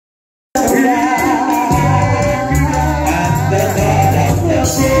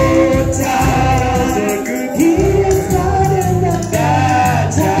good times. He is God in the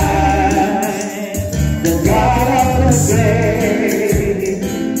bad times. The God of the day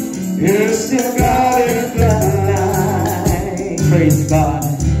is still God in the night. Praise God.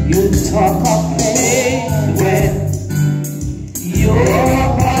 You talk of faith when you're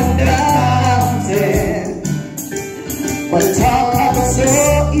on the mountain, but talk of so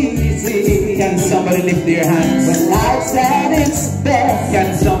easy. Can somebody lift their hands? When life's at its best.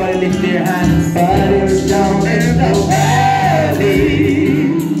 Can somebody lift their hands? But it's down in the valley,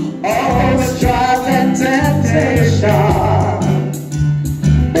 all the trials and temptation.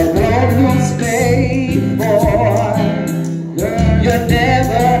 The Lord who's faithful, you're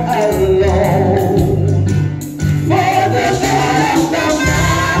never alone. For the God of the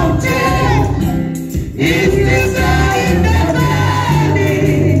mountain is God in the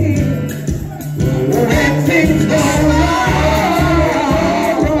valley. When things go wrong,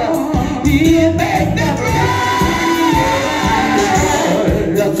 He make them right.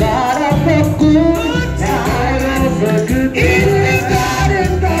 The God of the good times is God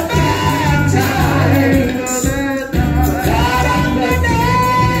in the bad times. The God of the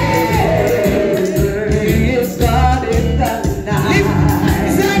day, He is God in the night.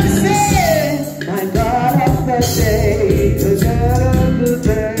 My God of the day, the God of the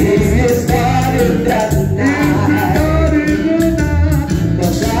day, He is God in the night. The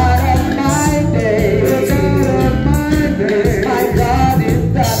God of my day, the God of my day, is my God in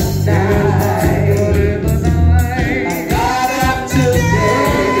the night. My God of today,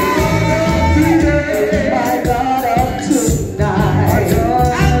 my God of tonight,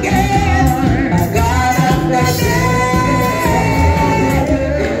 my God of the day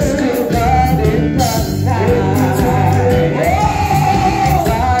is still God in the night.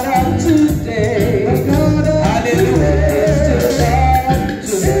 God of today, hallelujah, is still God of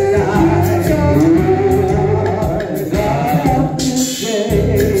tonight. God of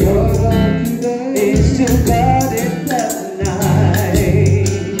today is still God in the night.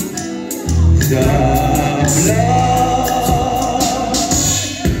 The blood